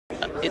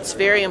It's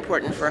very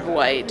important for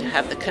Hawaii to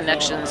have the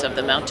connections of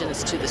the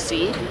mountains to the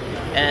sea,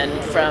 and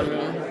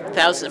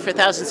for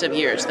thousands of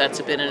years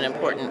that's been an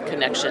important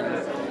connection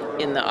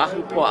in the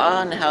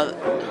Ahupua'a and how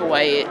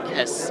Hawaii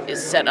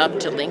is set up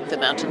to link the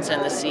mountains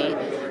and the sea.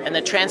 And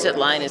the transit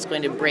line is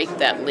going to break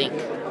that link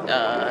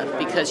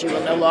because you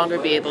will no longer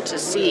be able to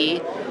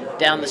see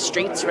down the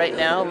streets right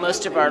now.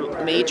 Most of our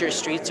major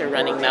streets are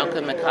running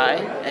Mauka Makai,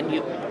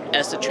 and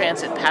as the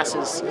transit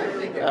passes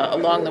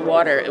along the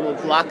water, it will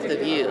block the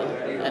view.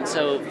 And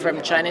so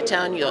from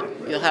Chinatown,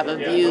 you'll have a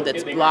view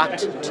that's blocked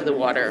to the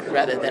water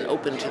rather than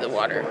open to the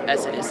water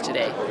as it is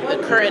today.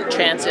 The current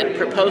transit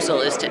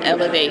proposal is to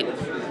elevate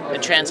the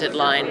transit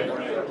line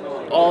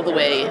all the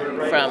way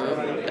from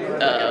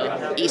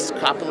East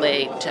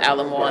Kapolei to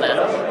Ala Moana.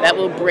 That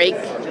will break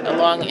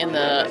along in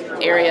the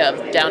area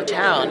of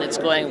downtown. It's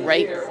going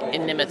right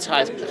in Nimitz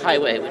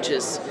Highway, which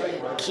is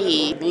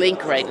key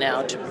link right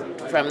now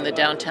from the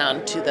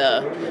downtown to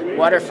the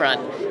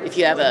waterfront. If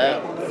you have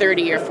a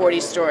 30 or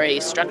 40-story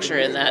structure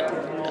in that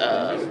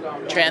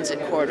transit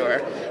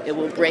corridor, it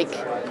will break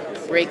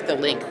the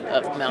link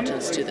of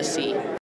mountains to the sea.